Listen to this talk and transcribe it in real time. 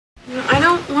I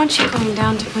don't want you going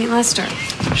down to Point Lester.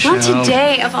 Not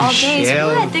today of all days.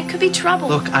 What? There could be trouble.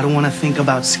 Look, I don't want to think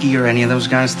about Ski or any of those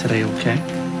guys today, okay?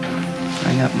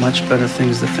 I got much better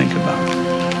things to think about.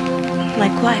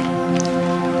 Like what?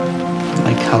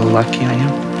 Like how lucky I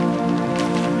am.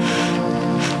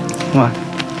 What?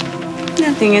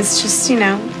 Nothing. It's just,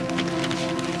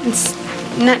 it's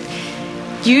not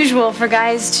usual for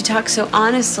guys to talk so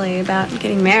honestly about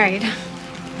getting married.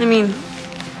 I mean,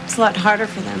 it's a lot harder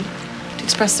for them to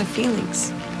express their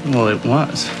feelings. Well, it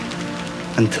was.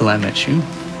 Until I met you.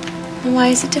 And why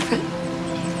is it different?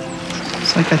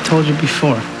 It's like I told you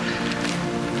before.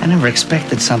 I never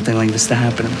expected something like this to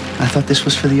happen. I thought this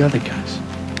was for the other guys.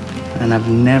 And I've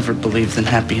never believed in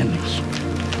happy endings.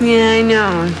 Yeah, I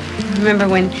know. I remember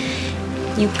when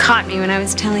you caught me when I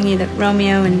was telling you that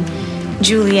Romeo and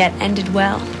Juliet ended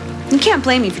well. You can't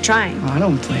blame me for trying. Oh, I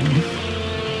don't blame you.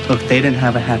 Look, they didn't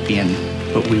have a happy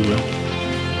ending, but we will.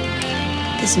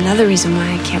 There's another reason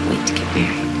why I can't wait to get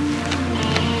married.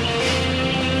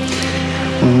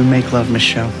 When we make love,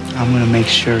 Michelle, I'm going to make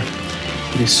sure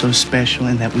it is so special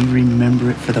and that we remember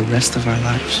it for the rest of our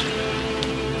lives.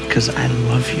 Because I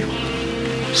love you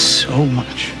so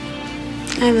much.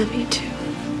 I love you too.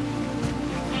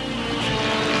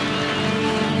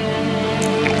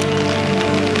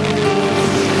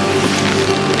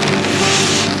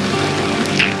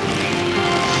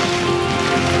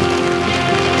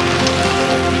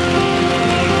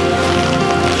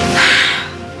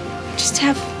 Just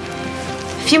have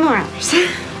a few more hours.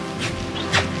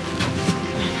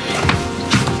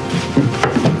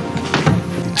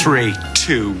 3,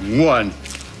 2, 1.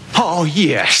 Oh,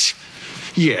 yes.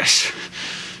 Yes.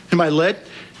 Am I lit?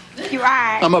 You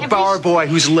are. I'm a bar boy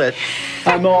who's lit.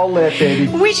 I'm all lit, baby.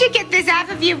 We should get this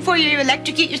off of you before you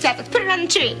electrocute yourself. Let's put it on the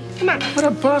tree. Come on. What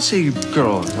a bossy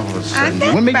girl all of a sudden.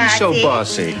 not What made you so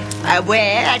bossy?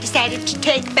 Well, I decided to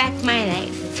take back my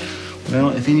life. Well,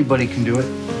 if anybody can do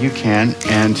it, you can.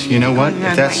 And you know what?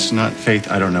 If that's not faith,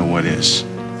 I don't know what is.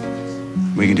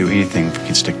 We can do anything if we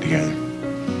can stick together.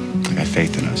 I got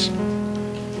faith in us.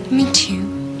 Me too.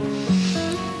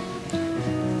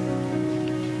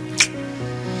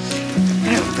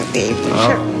 I don't believe we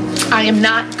should. I am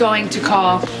not going to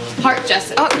call Hart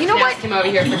Jessup. Oh, you know what? Him over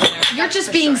here for dinner. You're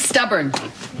just being stubborn.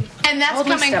 And that's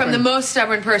Totally coming from stubborn. the most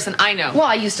stubborn person I know. Well,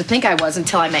 I used to think I was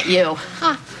until I met you.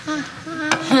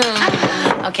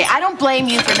 Okay, I don't blame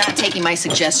you for not taking my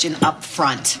suggestion up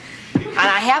front. And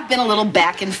I have been a little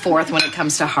back and forth when it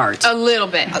comes to Hart. A little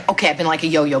bit. Okay, I've been like a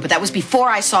yo-yo, but that was before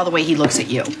I saw the way he looks at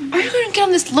you. Are you going to get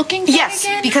on this looking thing Yes,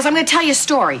 again? because I'm going to tell you a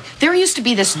story. There used to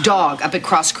be this dog up at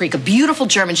Cross Creek, a beautiful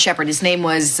German Shepherd. His name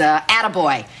was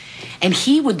Attaboy. And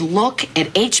he would look at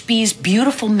HB's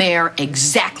beautiful mare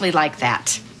exactly like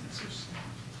that.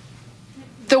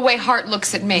 The way Hart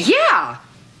looks at me. Yeah.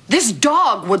 This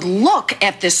dog would look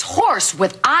at this horse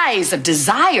with eyes of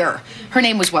desire. Her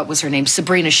name was, what was her name?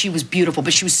 Sabrina. She was beautiful,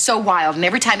 but she was so wild. And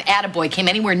every time Attaboy came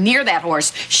anywhere near that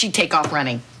horse, she'd take off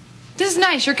running. This is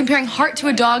nice. You're comparing Hart to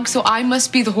a dog, so I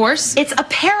must be the horse? It's a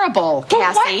parable, But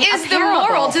Cassie. what is the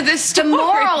moral to this story? The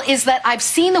moral is that I've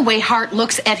seen the way Hart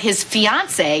looks at his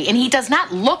fiancée, and he does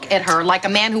not look at her like a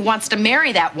man who wants to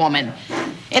marry that woman.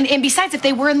 And besides, if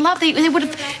they were in love, they would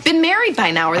have been married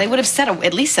by now, or they would have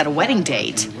at least set a wedding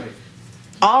date.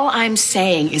 All I'm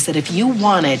saying is that if you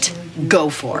want it, go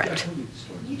for it.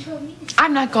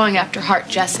 I'm not going after Hart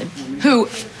Jessup, who,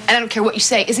 and I don't care what you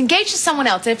say, is engaged to someone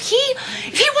else. And if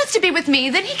he wants to be with me,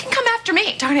 then he can come after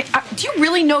me. Darn it, do you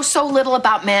really know so little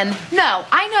about men? No,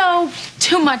 I know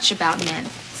too much about men.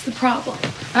 It's the problem.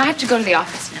 And I have to go to the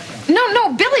office now.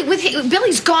 No,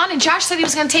 Billy's gone, and Josh said he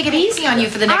was going to take it easy on you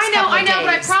for the next couple of days. but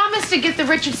I promised to get the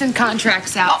Richardson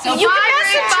contracts out. Oh, you can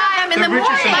message them in the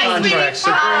morning. contracts.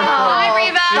 Bye,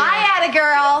 Reva. Bye, Atta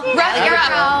girl. Rub your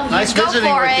up. Nice Go visiting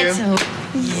for with it. you.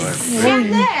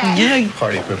 Yeah.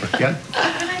 Party pooper.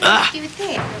 Yeah? Do with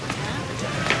it.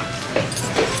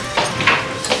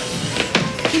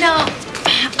 You know,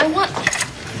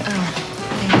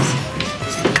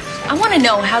 I want to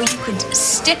know how you could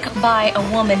stick by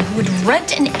a woman who would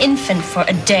rent an infant for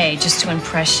a day just to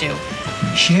impress you.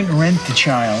 She didn't rent the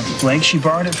child, Blake. She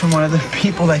borrowed it from one of the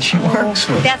people that she works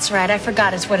with. That's right. I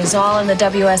forgot. It's what is all in the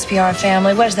WSPR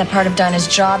family. What is that part of Dinah's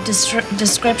job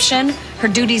description? Her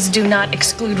duties do not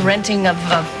exclude renting of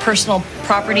personal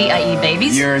property, i.e.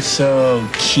 babies. You're so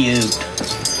cute.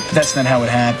 But that's not how it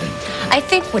happened. I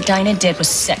think what Dinah did was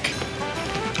sick,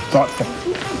 Thoughtful.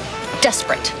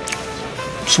 desperate,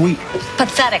 Sweet.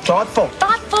 pathetic. Thoughtful.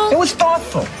 Thoughtful? It was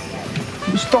thoughtful.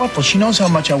 It was thoughtful. She knows how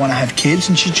much I want to have kids,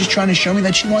 and she's just trying to show me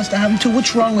that she wants to have them too.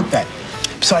 What's wrong with that?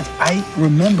 Besides, I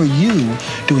remember you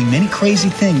doing many crazy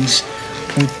things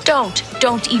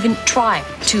Don't even try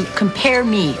to compare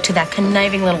me to that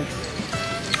conniving little...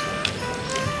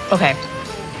 Okay.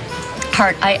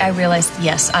 Hart, I realize,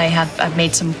 yes, I've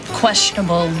made some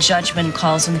questionable judgment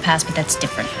calls in the past, but that's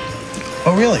different.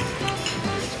 Oh, really?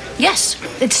 Yes,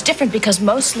 it's different because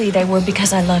mostly they were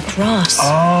because I loved Ross.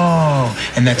 Oh,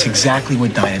 and that's exactly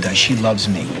what Dinah does. She loves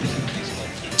me.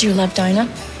 Do you love Dinah?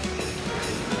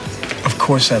 Of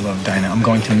course I love Dinah. I'm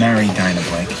going to marry Dinah,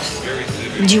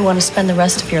 Blake. Do you want to spend the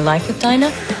rest of your life with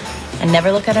Dinah and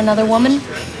never look at another woman,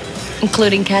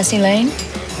 including Cassie Lane?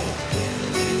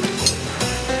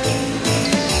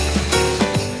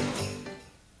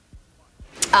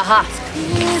 Aha.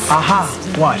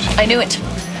 Aha, what? I knew it.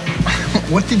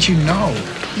 What did you know?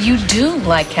 You do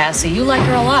like Cassie. You like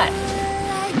her a lot.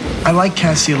 I like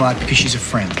Cassie a lot because she's a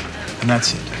friend, and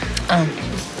that's it.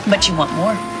 But you want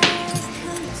more.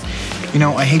 You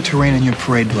know, I hate to rain on your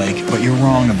parade, Blake, but you're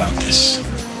wrong about this.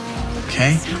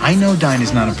 Okay? I know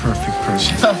Dinah's not a perfect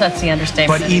person. Oh, that's the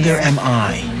understatement. But either am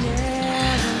I.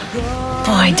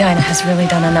 Boy, Dinah has really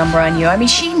done a number on you. I mean,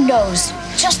 she knows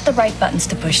just the right buttons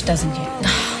to push, doesn't you?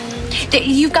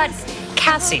 You've got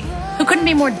Cassie, who couldn't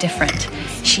be more different.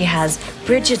 She has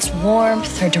Bridget's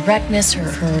warmth, her directness,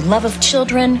 her love of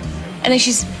children, and then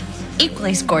she's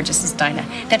equally as gorgeous as Dinah.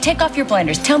 Now take off your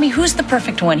blinders. Tell me who's the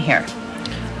perfect one here.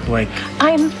 Blake.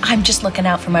 I'm just looking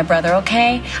out for my brother,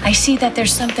 okay? I see that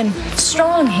there's something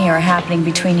strong here happening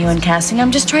between you and Cassie.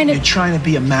 I'm just trying to... You're trying to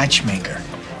be a matchmaker.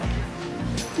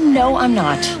 No, I'm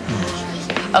not.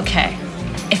 Okay.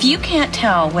 If you can't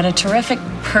tell what a terrific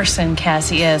person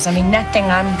Cassie is, I mean, nothing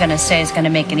I'm gonna say is gonna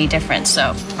make any difference,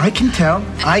 so... I can tell.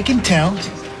 I can tell.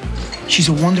 She's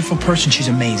a wonderful person. She's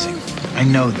amazing. I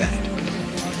know that.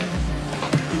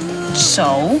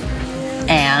 So?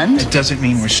 And? It doesn't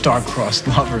mean we're star-crossed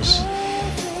lovers.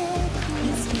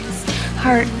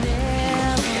 Hart,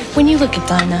 when you look at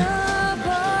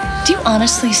Dinah, do you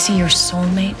honestly see your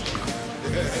soulmate?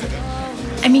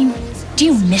 I mean, do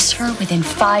you miss her within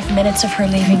 5 minutes of her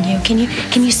leaving you?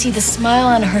 Can you see the smile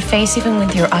on her face even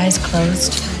with your eyes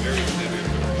closed?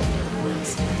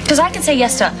 Because I could say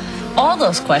yes to all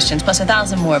those questions plus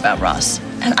 1,000 more about Ross.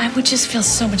 And I would just feel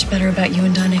so much better about you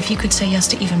and Dinah if you could say yes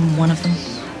to even one of them.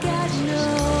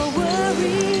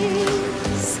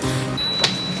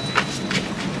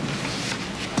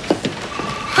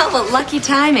 Oh, well, lucky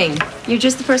timing. You're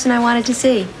just the person I wanted to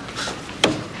see.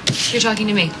 You're talking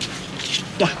to me.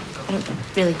 Yeah, I don't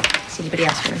really see anybody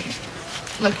else around here.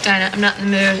 Look, Dinah, I'm not in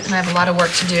the mood, and I have a lot of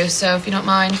work to do, so if you don't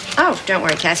mind... Oh, don't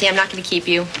worry, Cassie. I'm not going to keep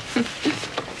you.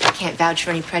 I can't vouch for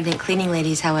any pregnant cleaning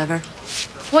ladies, however.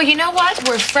 Well, you know what?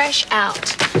 We're fresh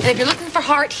out. And if you're looking for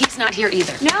Hart, he's not here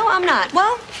either. No, I'm not.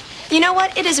 Well, you know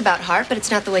what? It is about Hart, but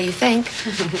it's not the way you think.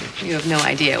 You have no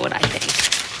idea what I think.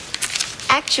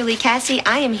 Actually, Cassie,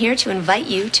 I am here to invite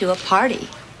you to a party.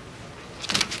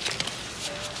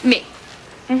 Me?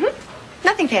 Mm-hmm.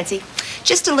 Nothing fancy.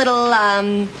 Just a little,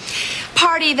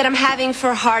 party that I'm having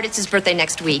for Hart. It's his birthday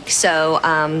next week, so,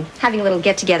 having a little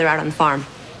get-together out on the farm.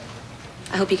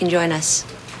 I hope you can join us.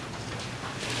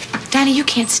 Dinah, you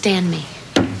can't stand me.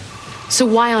 So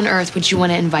why on earth would you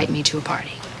want to invite me to a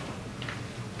party?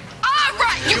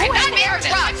 You had not married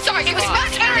Rob. I'm sorry. It was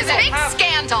supposed to be this big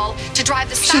scandal to drive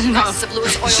the stock prices of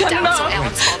Louis Oil down so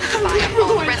Ellen's father could buy up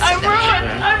all the rest of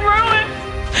them. I'm ruined.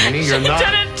 Annie, you're not. She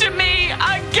did it to me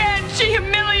again. She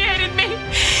humiliated me.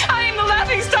 I am the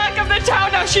laughing stock of the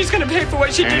town. Now she's going to pay for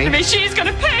what she did to me. She's going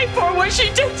to pay for what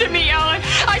she did to me, Ellen.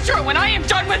 I swear, when I am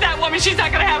done with that woman, she's not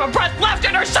going to have a breath left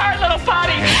in her sorry little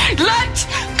body. Let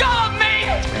go of me.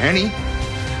 Annie,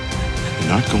 you're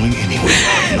not going anywhere.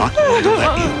 I'm not going to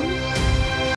let you.